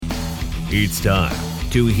It's time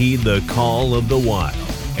to heed the call of the wild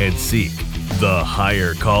and seek the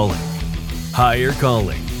higher calling. Higher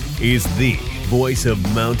Calling is the voice of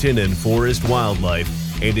mountain and forest wildlife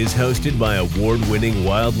and is hosted by award-winning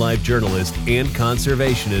wildlife journalist and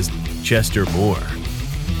conservationist Chester Moore.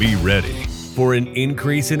 Be ready for an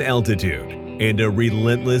increase in altitude and a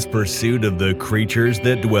relentless pursuit of the creatures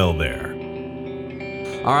that dwell there.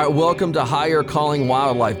 All right, welcome to Higher Calling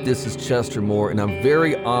Wildlife. This is Chester Moore, and I'm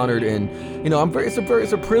very honored, and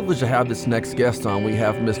it's a privilege to have this next guest on. We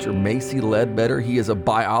have Mr. Macy Ledbetter. He is a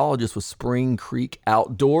biologist with Spring Creek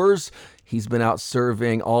Outdoors. He's been out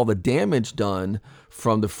surveying all the damage done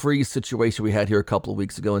from the freeze situation we had here a couple of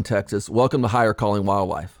weeks ago in Texas. Welcome to Higher Calling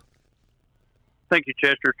Wildlife. Thank you,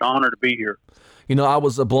 Chester. It's an honor to be here. You know, I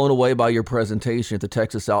was blown away by your presentation at the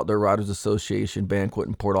Texas Outdoor Writers Association banquet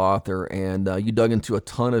in Port Arthur, and you dug into a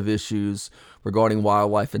ton of issues regarding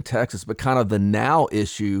wildlife in Texas, but kind of the now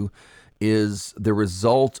issue is the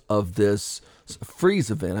result of this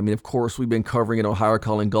freeze event. I mean, of course, we've been covering it on Higher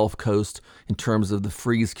Calling Gulf Coast in terms of the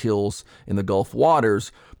freeze kills in the Gulf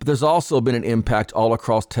waters, but there's also been an impact all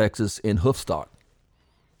across Texas in hoofstock.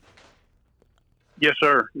 Yes,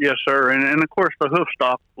 sir. Yes, sir. And of course, the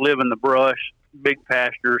hoofstock live in the brush, big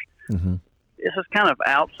pastures. Mm-hmm. This is kind of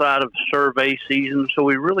outside of survey season, so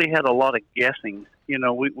we really had a lot of guessing. You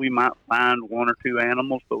know, we might find one or two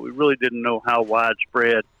animals, but we really didn't know how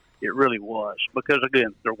widespread it really was because,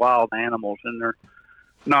 again, they're wild animals and they're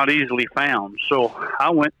not easily found. So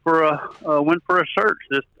I went for a search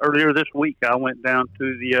earlier this week. I went down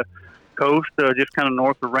to the coast, just kind of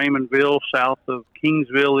north of Raymondville, south of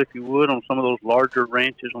Kingsville, if you would, on some of those larger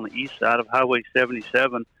ranches on the east side of Highway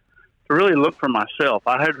 77 to really look for myself.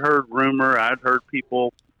 I had heard rumor, I had heard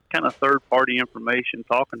people, kind of third-party information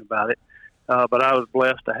talking about it, but I was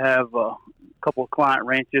blessed to have a couple of client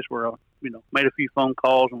ranches where I made a few phone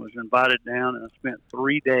calls and was invited down, and I spent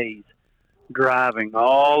 3 days driving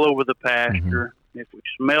all over the pasture. Mm-hmm. If we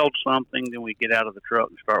smelled something, then we get out of the truck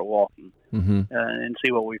and start walking and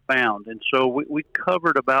see what we found. And so we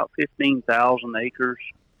covered about 15,000 acres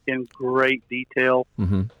in great detail.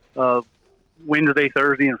 Wednesday,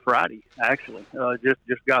 Thursday, and Friday, actually.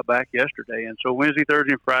 Just got back yesterday. And so Wednesday,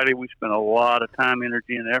 Thursday, and Friday, we spent a lot of time,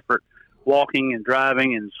 energy, and effort walking and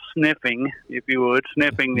driving and sniffing, if you would,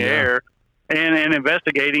 sniffing the air and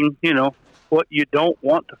investigating, what you don't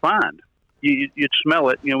want to find. You'd smell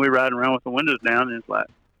it. We're riding around with the windows down, and it's like,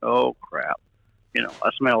 oh, crap. I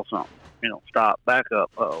smell something. Stop, back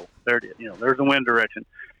up. Uh-oh, there it is. There's the wind direction.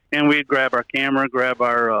 And we'd grab our camera, grab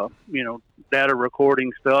our, data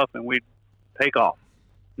recording stuff, and we'd take off,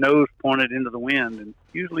 nose pointed into the wind. And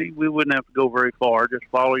usually we wouldn't have to go very far, just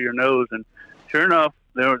follow your nose. And sure enough,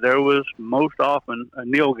 there was most often a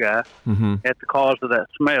Nilgai at the cause of that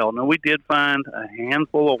smell. Now, we did find a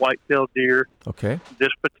handful of white-tailed deer. Okay. This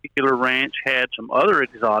particular ranch had some other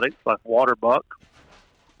exotics like water buck,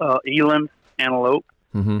 eland antelope,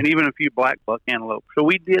 and even a few black buck antelope. So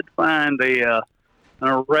we did find an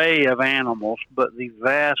array of animals, but the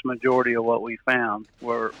vast majority of what we found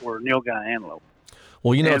were Nilgai antelope.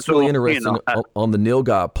 Well, it's really interesting on the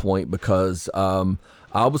Nilgai point because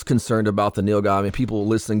I was concerned about the Nilgai. I mean, people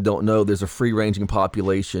listening don't know there's a free-ranging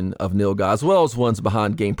population of Nilgai as well as ones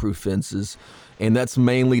behind game-proof fences, and that's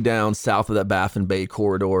mainly down south of that Baffin Bay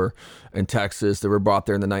corridor in Texas. They were brought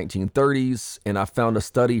there in the 1930s, and I found a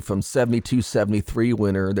study from 72, 73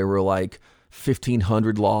 winter. There were like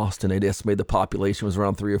 1,500 lost, and they'd estimated the population was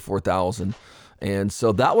around 3,000 or 4,000. And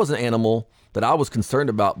so that was an animal that I was concerned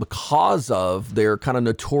about because of their kind of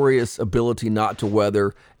notorious ability not to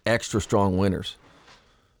weather extra strong winters.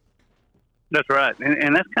 That's right.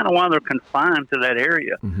 And that's kind of why they're confined to that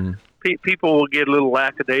area. Mm-hmm. People will get a little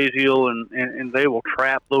lackadaisical and they will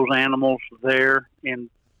trap those animals there and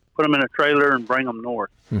put them in a trailer and bring them north.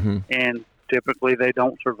 Mm-hmm. And typically they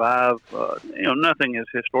don't survive, nothing as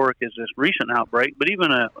historic as this recent outbreak, but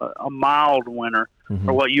even a mild winter,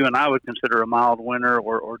 or what you and I would consider a mild winter,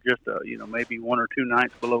 or just, maybe 1 or 2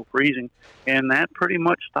 nights below freezing. And that pretty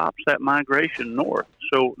much stops that migration north.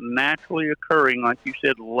 So naturally occurring, like you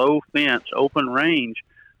said, low fence, open range,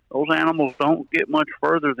 those animals don't get much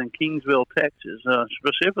further than Kingsville, Texas,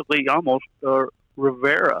 specifically almost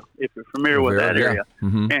Rivera, if you're familiar with that area. Yeah.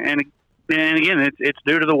 Mm-hmm. And again, it's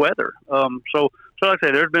due to the weather. So like I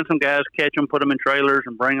say, there's been some guys catch them, put them in trailers,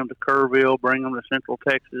 and bring them to Kerrville, bring them to Central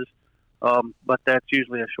Texas. But that's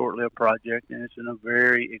usually a short-lived project, and it's a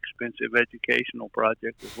very expensive educational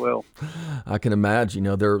project as well. I can imagine.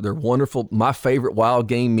 They're wonderful. My favorite wild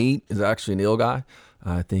game meat is actually Nilgai.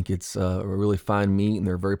 I think it's a really fine meat, and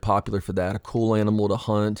they're very popular for that. A cool animal to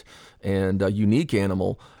hunt and a unique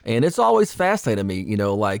animal. And it's always fascinating to me,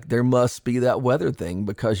 like there must be that weather thing,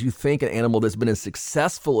 because you think an animal that's been as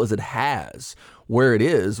successful as it has, where it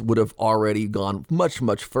is, would have already gone much,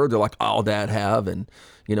 much further, like Aldad have and,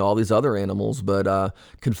 all these other animals, but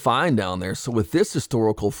confined down there. So with this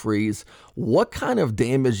historical freeze, what kind of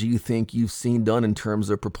damage do you think you've seen done in terms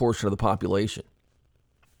of proportion of the population?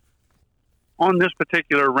 On this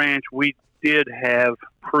particular ranch, we did have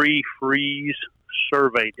pre-freeze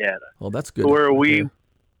survey data. Well, that's good. Where we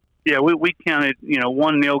counted,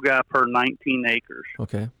 one Nilgai per 19 acres.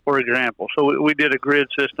 Okay. For example. So we did a grid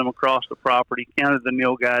system across the property, counted the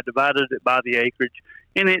Nilgai, divided it by the acreage,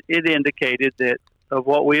 and it indicated that of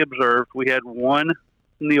what we observed, we had one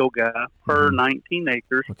Nilgai per 19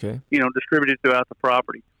 acres, okay, distributed throughout the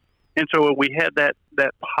property. And so we had that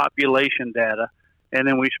population data. And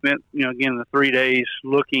then we spent, again, the 3 days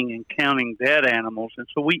looking and counting dead animals. And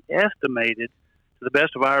so we estimated, to the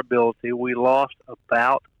best of our ability, we lost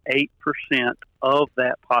about 8% of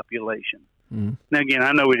that population. Mm-hmm. Now, again,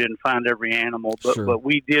 I know we didn't find every animal, but, sure, but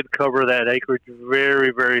we did cover that acreage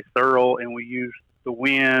very, very thorough, and we used the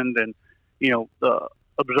wind and, the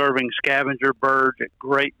observing scavenger birds at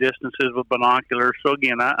great distances with binoculars. So,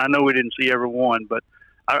 again, I know we didn't see every one, but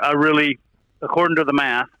I really... According to the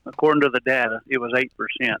math, according to the data, it was 8%.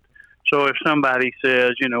 So if somebody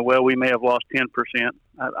says, well, we may have lost 10%,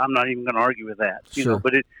 I'm not even going to argue with that. Sure.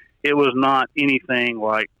 But it was not anything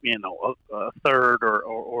like, a third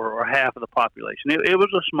or half of the population. It was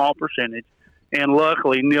a small percentage. And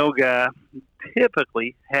luckily, Nilgai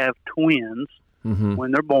typically have twins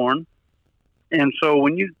when they're born. And so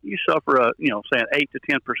when you suffer say an 8 to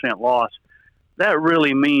 10% loss, that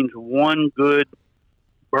really means one good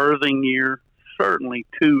birthing year, certainly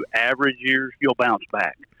 2 average years, you'll bounce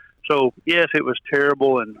back. So, yes, it was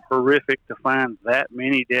terrible and horrific to find that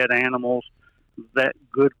many dead animals, that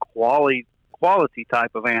good quality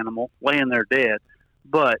type of animal laying there dead.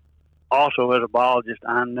 But also, as a biologist,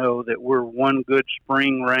 I know that we're one good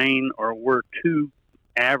spring rain or we're 2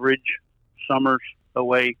 average summers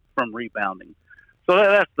away from rebounding. So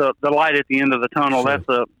that's the light at the end of the tunnel. Sure.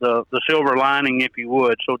 That's the silver lining, if you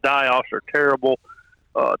would. So die-offs are terrible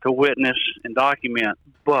to witness and document,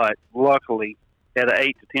 but luckily at an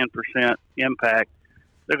 8 to 10% impact,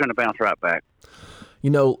 they're going to bounce right back. A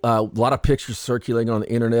lot of pictures circulating on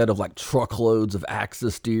the internet of like truckloads of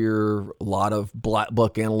axis deer, a lot of black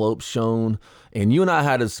buck antelope shown. And you and I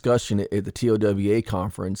had a discussion at the TOWA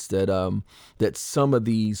conference that some of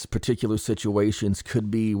these particular situations could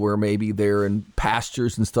be where maybe they're in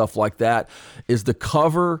pastures and stuff like that. Is the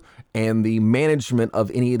cover and the management of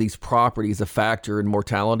any of these properties a factor in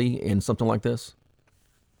mortality in something like this?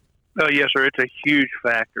 Oh, yes, sir. It's a huge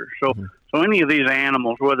factor. So any of these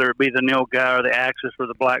animals, whether it be the Nilgai or the axis or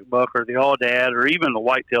the black buck or the aoudad or even the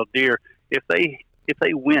white-tailed deer, if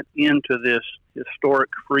they went into this historic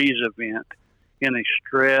freeze event in a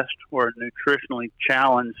stressed or nutritionally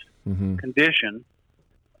challenged condition,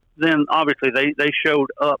 then obviously they showed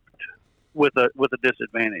up with a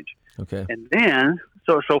disadvantage. Okay. And then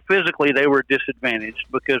so physically they were disadvantaged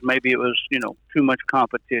because maybe it was too much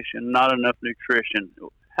competition, not enough nutrition.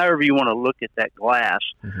 However you want to look at that glass,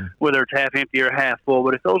 whether it's half empty or half full.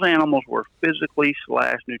 But if those animals were physically /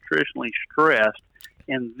 nutritionally stressed,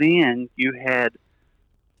 and then you had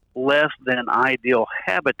less than ideal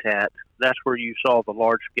habitat, that's where you saw the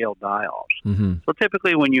large-scale die-offs. So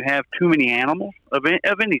typically when you have too many animals of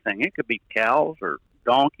anything, it could be cows or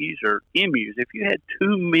donkeys or emus, if you had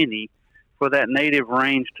too many for that native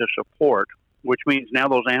range to support, which means now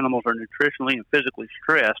those animals are nutritionally and physically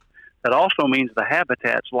stressed, that also means the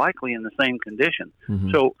habitat's likely in the same condition.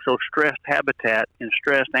 So stressed habitat and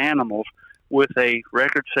stressed animals with a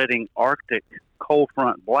record-setting Arctic cold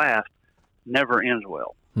front blast never ends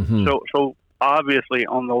well. So obviously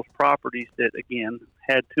on those properties that, again,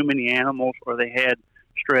 had too many animals or they had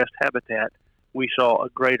stressed habitat, we saw a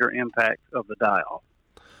greater impact of the die-off.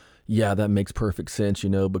 Yeah, that makes perfect sense,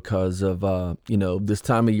 because of, this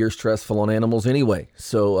time of year stressful on animals anyway.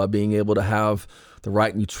 So being able to have the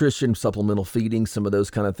right nutrition, supplemental feeding, some of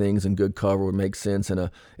those kind of things, and good cover would make sense in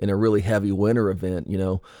a really heavy winter event,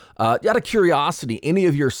 Out of curiosity, any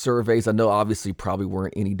of your surveys, I know obviously probably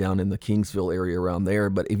weren't any down in the Kingsville area around there,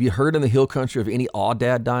 but have you heard in the hill country of any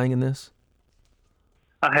aoudad dying in this?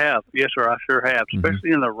 I have. Yes, sir, I sure have,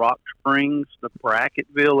 especially in the Rock Springs, the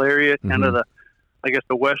Bracketville area, kind of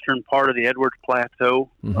the western part of the Edwards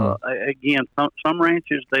Plateau. Again, some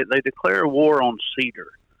ranches, they declare war on cedar,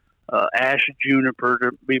 ash juniper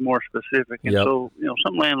to be more specific. And so,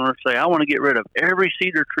 some landowners say, I want to get rid of every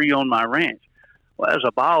cedar tree on my ranch. Well, as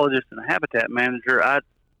a biologist and a habitat manager, I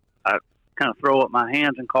kind of throw up my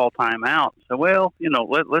hands and call time out. So, well,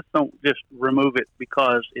 let's don't just remove it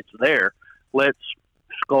because it's there. Let's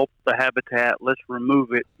sculpt the habitat. Let's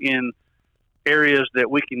remove it in areas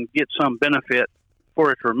that we can get some benefit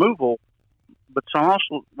for its removal. But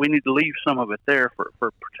also, we need to leave some of it there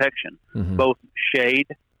for protection, both shade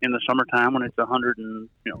in the summertime when it's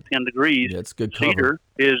 110 degrees. Yeah, it's good cover. Cedar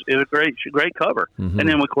is a great cover. And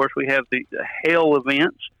then, of course, we have the hail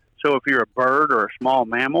events. So if you're a bird or a small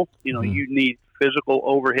mammal, you need physical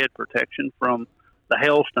overhead protection from the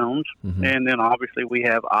hailstones. And then obviously we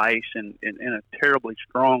have ice and a terribly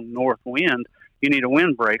strong north wind. You need a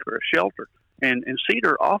windbreak or a shelter. And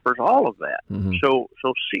cedar offers all of that. So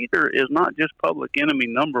cedar is not just public enemy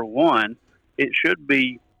number one. It should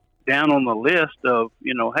be down on the list of,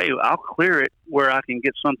 hey, I'll clear it where I can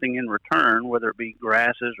get something in return, whether it be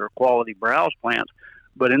grasses or quality browse plants.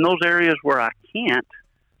 But in those areas where I can't,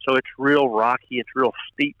 so it's real rocky, it's real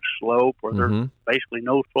steep slope, or there's basically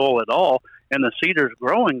no soil at all, and the cedar's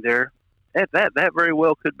growing there, that very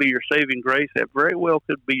well could be your saving grace. That very well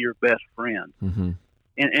could be your best friend.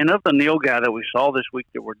 And of the Nilgai that we saw this week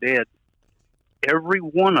that were dead, every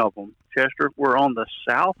one of them, Chester, were on the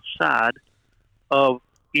south side of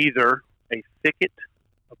either a thicket,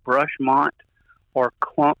 a brush mont, or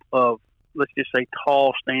clump of, let's just say,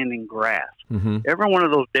 tall standing grass. Every one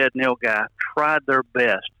of those dead Nilgai tried their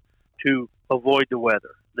best to avoid the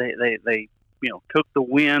weather. They took the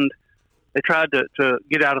wind. They tried to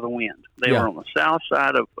get out of the wind. They were on the south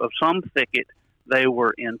side of some thicket. They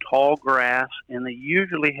were in tall grass, and they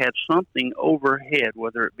usually had something overhead,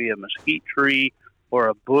 whether it be a mesquite tree or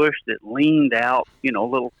a bush that leaned out, a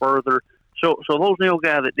little further. So those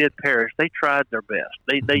Nilgai that did perish, they tried their best.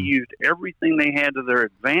 They used everything they had to their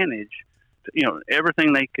advantage.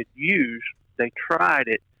 Everything they could use, they tried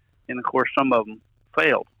it, and of course some of them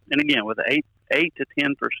failed. And again, with 8 to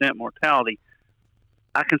 10% mortality,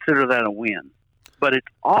 I consider that a win. But it's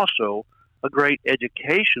also a great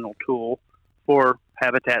educational tool for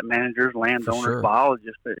habitat managers, landowners,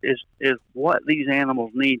 biologists. Is what these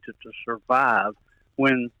animals need to survive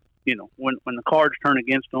when the cards turn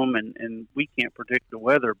against them, and we can't predict the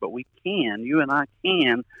weather, but you and I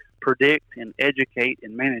can predict and educate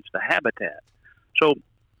and manage the habitat. So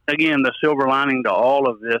again, the silver lining to all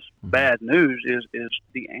of this bad news is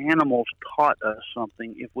the animals taught us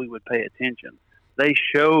something if we would pay attention. They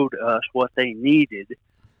showed us what they needed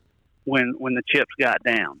when the chips got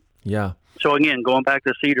down. Yeah. So again, going back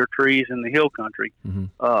to cedar trees in the hill country,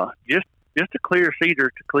 just to clear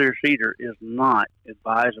cedar is not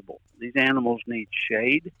advisable. These animals need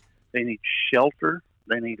shade, they need shelter,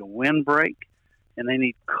 they need a windbreak, and they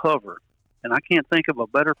need cover. And I can't think of a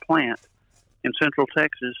better plant in Central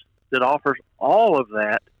Texas that offers all of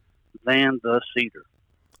that than the cedar.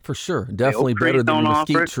 For sure. Definitely better than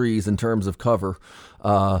mesquite trees in terms of cover.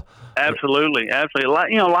 Absolutely.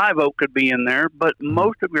 Live oak could be in there, but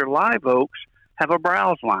most of your live oaks have a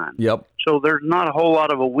browse line. Yep. So there's not a whole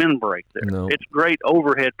lot of a windbreak there. No. It's great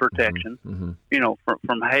overhead protection,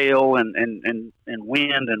 from hail and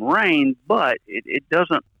wind and rain, but it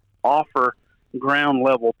doesn't offer ground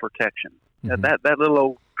level protection. That little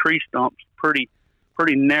old tree stump's pretty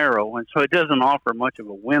narrow, and so it doesn't offer much of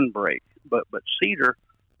a windbreak. But cedar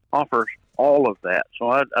offers all of that. So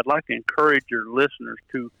I'd like to encourage your listeners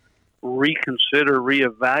to reconsider,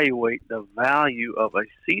 reevaluate the value of a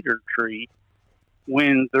cedar tree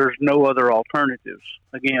when there's no other alternatives.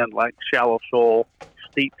 Again, like shallow soil,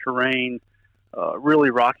 steep terrain, really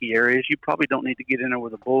rocky areas, you probably don't need to get in there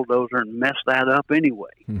with a bulldozer and mess that up anyway.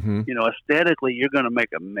 Aesthetically, you're going to make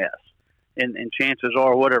a mess. And chances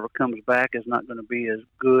are whatever comes back is not going to be as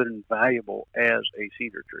good and valuable as a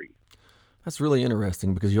cedar tree. That's really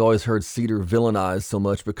interesting because you always heard cedar villainized so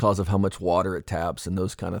much because of how much water it taps and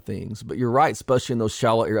those kind of things. But you're right, especially in those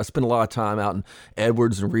shallow areas. I spent a lot of time out in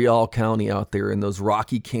Edwards and Real County out there in those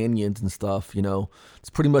rocky canyons and stuff. It's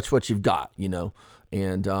pretty much what you've got,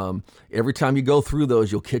 And every time you go through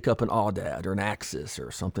those, you'll kick up an aoudad or an axis or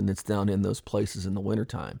something that's down in those places in the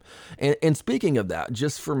wintertime. And speaking of that,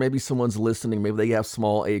 just for maybe someone's listening, maybe they have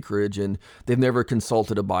small acreage and they've never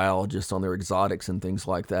consulted a biologist on their exotics and things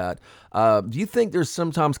like that. Do you think there's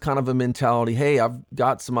sometimes kind of a mentality, hey, I've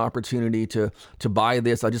got some opportunity to buy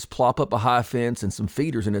this. I just plop up a high fence and some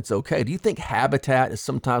feeders and it's okay. Do you think habitat is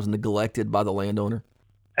sometimes neglected by the landowner?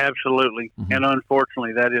 Absolutely. And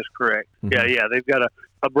unfortunately, that is correct. Yeah. They've got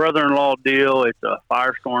a brother-in-law deal. It's a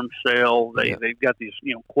firestorm sale. They've got these,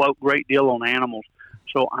 quote, great deal on animals.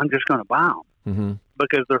 So I'm just going to buy them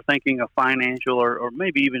because they're thinking of financial or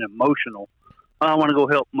maybe even emotional I want to go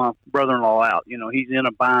help my brother-in-law out. He's in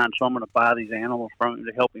a bind, so I'm going to buy these animals from him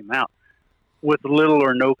to help him out, with little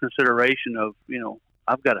or no consideration of,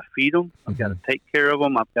 I've got to feed them, I've got to take care of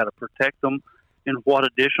them, I've got to protect them, and what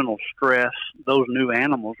additional stress those new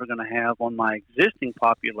animals are going to have on my existing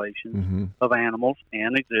population of animals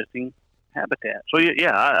and existing habitat. So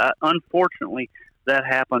unfortunately, that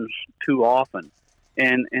happens too often,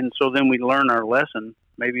 and so then we learn our lesson.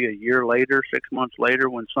 Maybe a year later, 6 months later,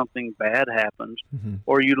 when something bad happens,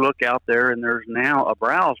 or you look out there and there's now a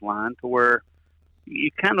browse line to where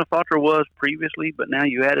you kind of thought there was previously, but now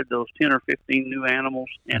you added those 10 or 15 new animals,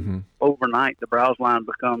 and overnight the browse line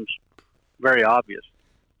becomes very obvious.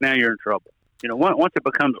 Now you're in trouble. Once it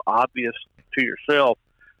becomes obvious to yourself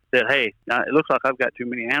that, hey, it looks like I've got too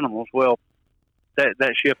many animals, well,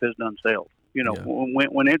 that ship has done sailed.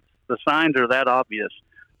 When it's the signs are that obvious,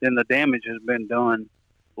 then the damage has been done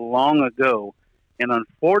long ago. And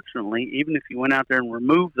unfortunately, even if you went out there and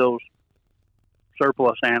removed those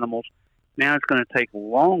surplus animals, now it's going to take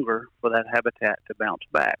longer for that habitat to bounce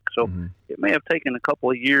back. So it may have taken a couple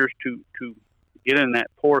of years to get in that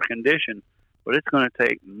poor condition, but it's going to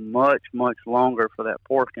take much, much longer for that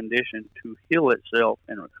poor condition to heal itself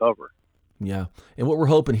and recover. Yeah. And what we're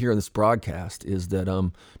hoping here in this broadcast is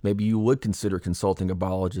that maybe you would consider consulting a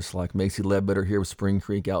biologist like Macy Ledbetter here with Spring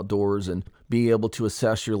Creek Outdoors, and be able to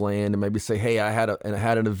assess your land and maybe say, hey, I had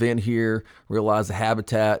an event here, realized the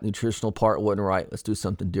habitat, nutritional part wasn't right. Let's do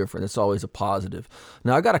something different. It's always a positive.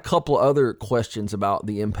 Now, I got a couple other questions about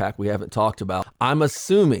the impact we haven't talked about. I'm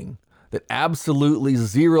assuming that absolutely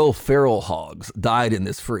zero feral hogs died in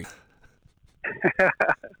this freeze.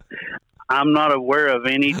 I'm not aware of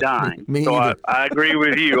any dying. So I agree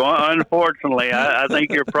with you. Unfortunately, I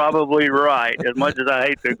think you're probably right, as much as I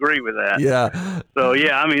hate to agree with that. Yeah. So,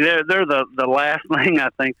 I mean, they're the last thing I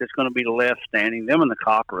think that's going to be left standing, them and the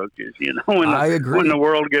cockroaches, I agree. When the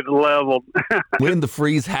world gets leveled. When the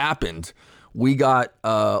freeze happened, we got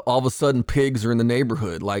all of a sudden pigs are in the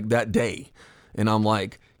neighborhood like that day. And I'm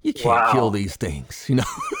like, you can't kill these things,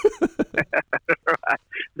 Right.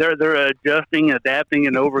 They're adjusting, adapting,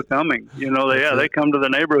 and overcoming. They come to the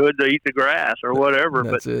neighborhood to eat the grass or whatever.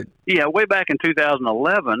 That's but it. Yeah, way back in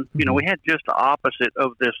 2011, we had just the opposite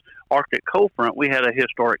of this Arctic cold front. We had a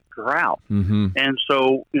historic drought, and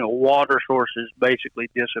so water sources basically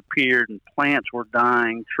disappeared, and plants were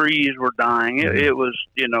dying, trees were dying. It was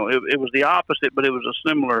it was the opposite, but it was a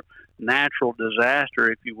similar natural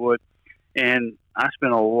disaster, if you would. And I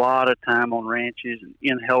spent a lot of time on ranches and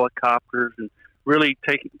in helicopters and really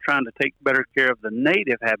trying to take better care of the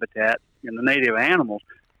native habitat and the native animals.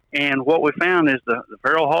 And what we found is the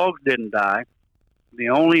feral hogs didn't die. The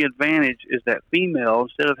only advantage is that female,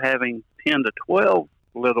 instead of having 10 to 12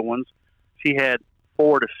 little ones, she had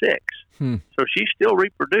 4 to 6. So she still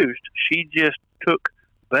reproduced. She just took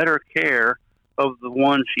better care of the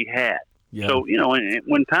ones she had. Yeah. So,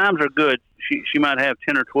 when times are good, she might have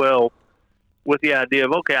 10 or 12 with the idea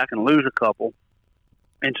of, okay, I can lose a couple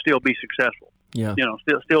and still be successful. Yeah.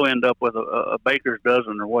 Still end up with a baker's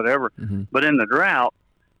dozen or whatever. But in the drought,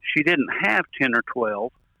 she didn't have 10 or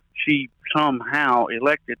 12. She somehow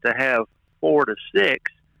elected to have 4 to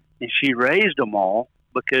 6, and she raised them all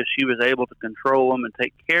because she was able to control them and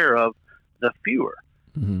take care of the fewer.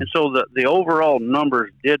 And so the overall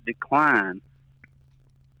numbers did decline,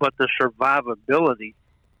 but the survivability,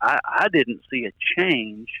 I didn't see a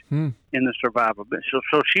change in the survivability.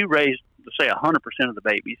 So she raised, say, 100% of the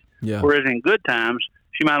babies, whereas in good times,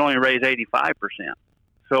 she might only raise 85%.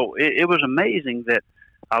 So it was amazing that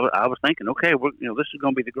I was thinking, okay, this is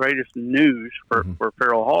going to be the greatest news for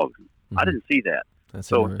feral hogs. I didn't see that.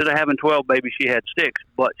 So instead of having 12 babies, she had 6,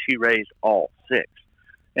 but she raised all 6.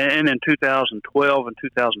 And in 2012 and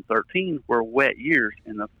 2013 were wet years,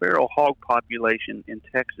 and the feral hog population in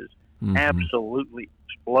Texas absolutely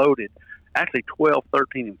exploded. Actually, 12,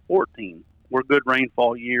 13, and 14 were good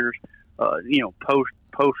rainfall years,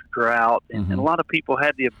 post drought. And a lot of people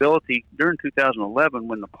had the ability during 2011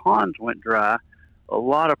 when the ponds went dry. A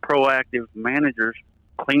lot of proactive managers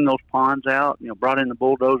cleaned those ponds out, brought in the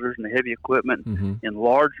bulldozers and the heavy equipment,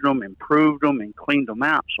 enlarged them, improved them, and cleaned them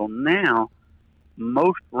out. So now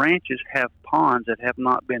most ranches have ponds that have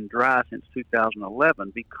not been dry since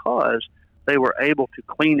 2011 because they were able to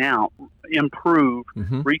clean out, improve,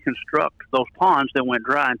 reconstruct those ponds that went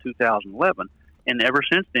dry in 2011. And ever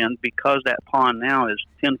since then, because that pond now is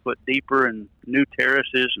 10 foot deeper and new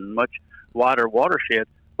terraces and much wider watershed,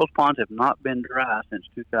 those ponds have not been dry since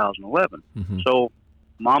 2011. So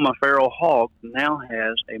Mama Feral Hog now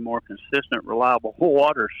has a more consistent, reliable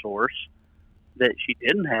water source that she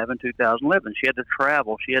didn't have in 2011. She had to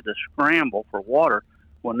travel. She had to scramble for water.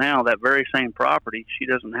 Well, now that very same property, she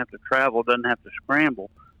doesn't have to travel, doesn't have to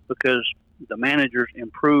scramble, because the managers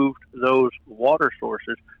improved those water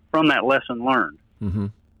sources from that lesson learned. Mm-hmm.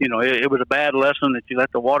 You know, it was a bad lesson that you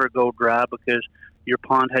let the water go dry because your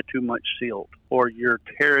pond had too much silt, or your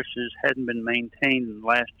terraces hadn't been maintained in the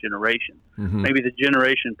last generation. Mm-hmm. Maybe the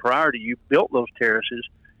generation prior to you built those terraces,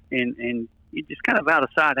 and you just kind of out of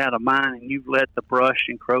sight, out of mind, and you've let the brush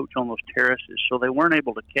encroach on those terraces, so they weren't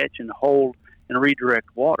able to catch and hold and redirect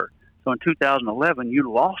water. So in 2011,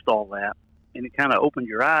 you lost all that, and it kind of opened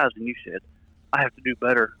your eyes, and you said, I have to do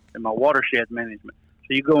better in my watershed management. So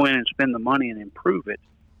you go in and spend the money and improve it.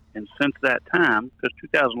 And since that time, because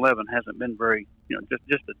 2011 hasn't been very,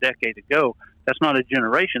 just a decade ago, that's not a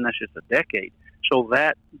generation, that's just a decade. So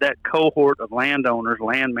that cohort of landowners,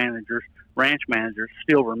 land managers, ranch managers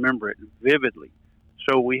still remember it vividly.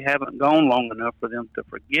 So we haven't gone long enough for them to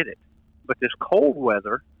forget it. But this cold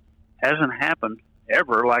weather hasn't happened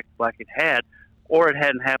ever like it had, or it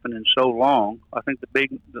hadn't happened in so long. I think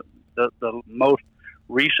the most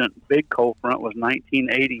recent big cold front was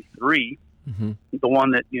 1983. Mm-hmm. The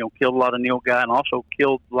one that killed a lot of Nilgai and also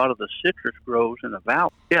killed a lot of the citrus groves in the valley.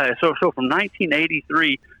 Yeah, so from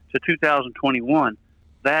 1983 to 2021,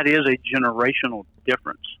 that is a generational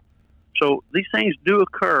difference. So these things do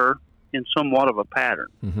occur in somewhat of a pattern.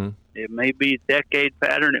 Mm-hmm. It may be a decade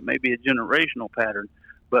pattern, it may be a generational pattern,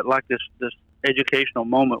 but like this educational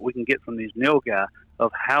moment we can get from these Nilgai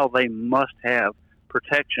of how they must have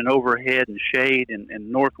protection overhead and shade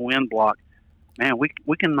and north wind block. Man,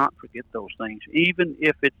 we cannot forget those things. Even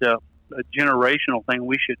if it's a generational thing,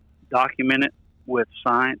 we should document it with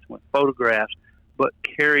science, with photographs, but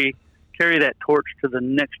carry that torch to the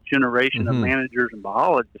next generation of managers and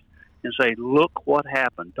biologists and say, look what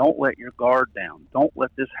happened. Don't let your guard down. Don't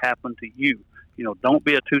let this happen to you. Don't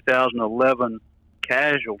be a 2011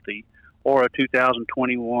 casualty or a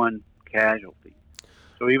 2021 casualty.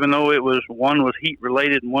 So even though one was heat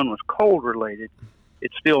related and one was cold related,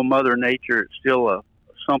 it's still Mother Nature. It's still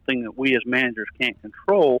something that we as managers can't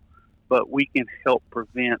control, but we can help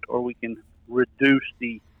prevent, or we can reduce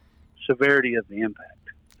the severity of the impact.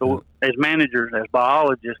 So as managers, as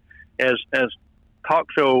biologists, as talk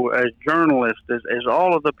show, as journalists, as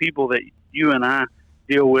all of the people that you and I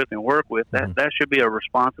deal with and work with, that should be a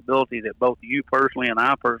responsibility that both you personally and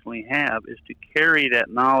I personally have, is to carry that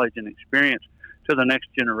knowledge and experience to the next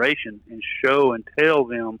generation and show and tell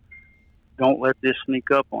them, don't let this sneak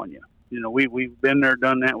up on you. We've been there,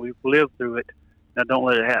 done that. We've lived through it. Now don't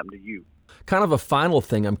let it happen to you. Kind of a final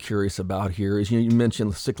thing I'm curious about here is you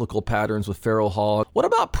mentioned cyclical patterns with feral hog. What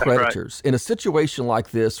about predators? Right. In a situation like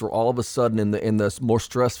this, where all of a sudden in this more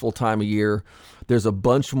stressful time of year, there's a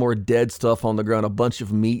bunch more dead stuff on the ground, a bunch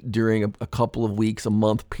of meat during a couple of weeks, a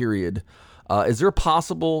month period. Is there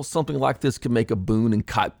possible something like this could make a boom in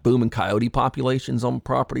coyote populations on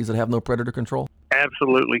properties that have no predator control?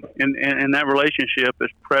 Absolutely. And that relationship is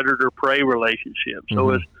predator-prey relationship. So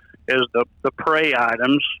as the prey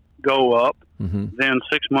items go up, then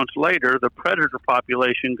 6 months later, the predator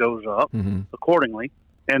population goes up accordingly.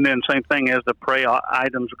 And then same thing, as the prey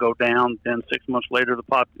items go down, then 6 months later,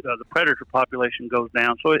 the predator population goes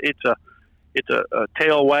down. So it's a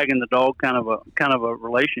tail wagging the dog kind of a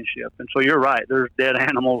relationship. And so you're right. There's dead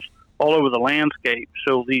animals all over the landscape.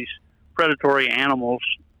 So these predatory animals,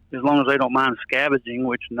 as long as they don't mind scavenging,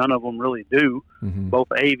 which none of them really do, both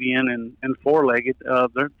avian and four-legged,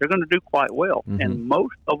 they're going to do quite well. And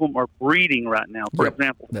most of them are breeding right now. For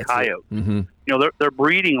example, coyotes. They're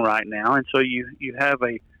breeding right now, and so you have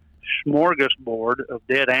a smorgasbord of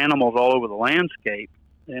dead animals all over the landscape,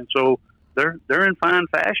 and so they're in fine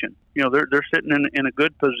fashion. They're sitting in a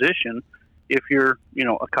good position. If you're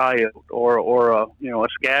a coyote or a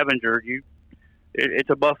scavenger, it's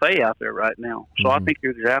a buffet out there right now. So I think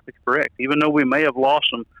you're exactly correct. Even though we may have lost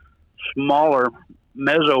some smaller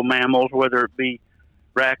meso mammals, whether it be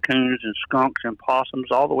raccoons and skunks and possums,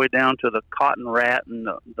 all the way down to the cotton rat and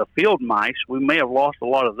the field mice, we may have lost a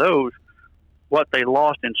lot of those. What they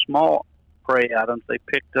lost in small prey items, they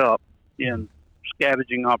picked up in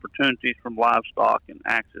scavenging opportunities from livestock and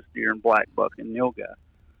axis deer and black buck and nilgai.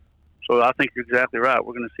 So I think you're exactly right.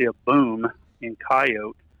 We're going to see a boom in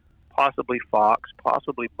coyote, possibly fox,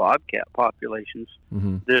 possibly bobcat populations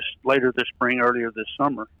later this spring, earlier this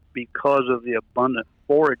summer, because of the abundant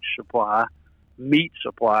forage supply, meat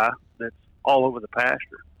supply that's all over the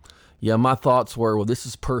pasture. Yeah, my thoughts were, well, this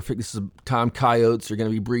is perfect. This is time coyotes are going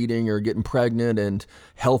to be breeding or getting pregnant, and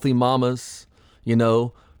healthy mamas,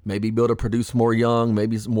 maybe be able to produce more young,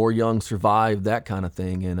 maybe more young survive, that kind of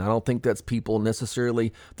thing. And I don't think that's people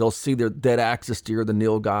necessarily, they'll see their dead axis deer, the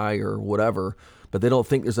nilgai or whatever, but they don't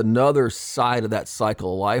think there's another side of that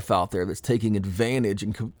cycle of life out there that's taking advantage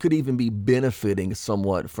and could even be benefiting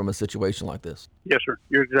somewhat from a situation like this. Yes, sir.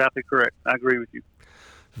 You're exactly correct. I agree with you.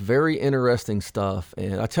 Very interesting stuff.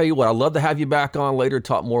 And I tell you what, I'd love to have you back on later to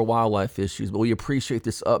talk more wildlife issues, but we appreciate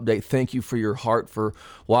this update. Thank you for your heart for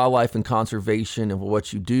wildlife and conservation and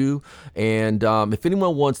what you do. And if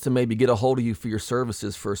anyone wants to maybe get a hold of you for your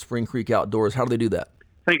services for Spring Creek Outdoors, how do they do that?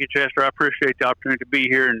 Thank you, Chester. I appreciate the opportunity to be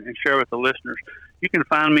here and share with the listeners. You can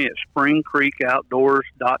find me at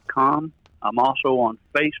springcreekoutdoors.com. I'm also on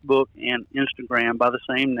Facebook and Instagram by the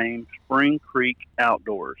same name, Spring Creek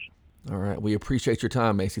Outdoors. All right. We appreciate your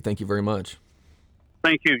time, Macy. Thank you very much.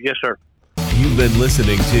 Thank you. Yes, sir. You've been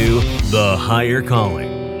listening to The Higher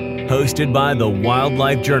Calling, hosted by the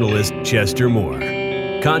wildlife journalist Chester Moore.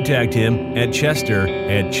 Contact him at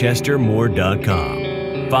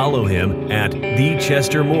chester@chestermoore.com. Follow him at The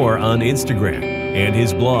Chester Moore on Instagram and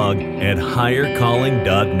his blog at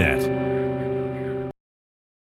highercalling.net.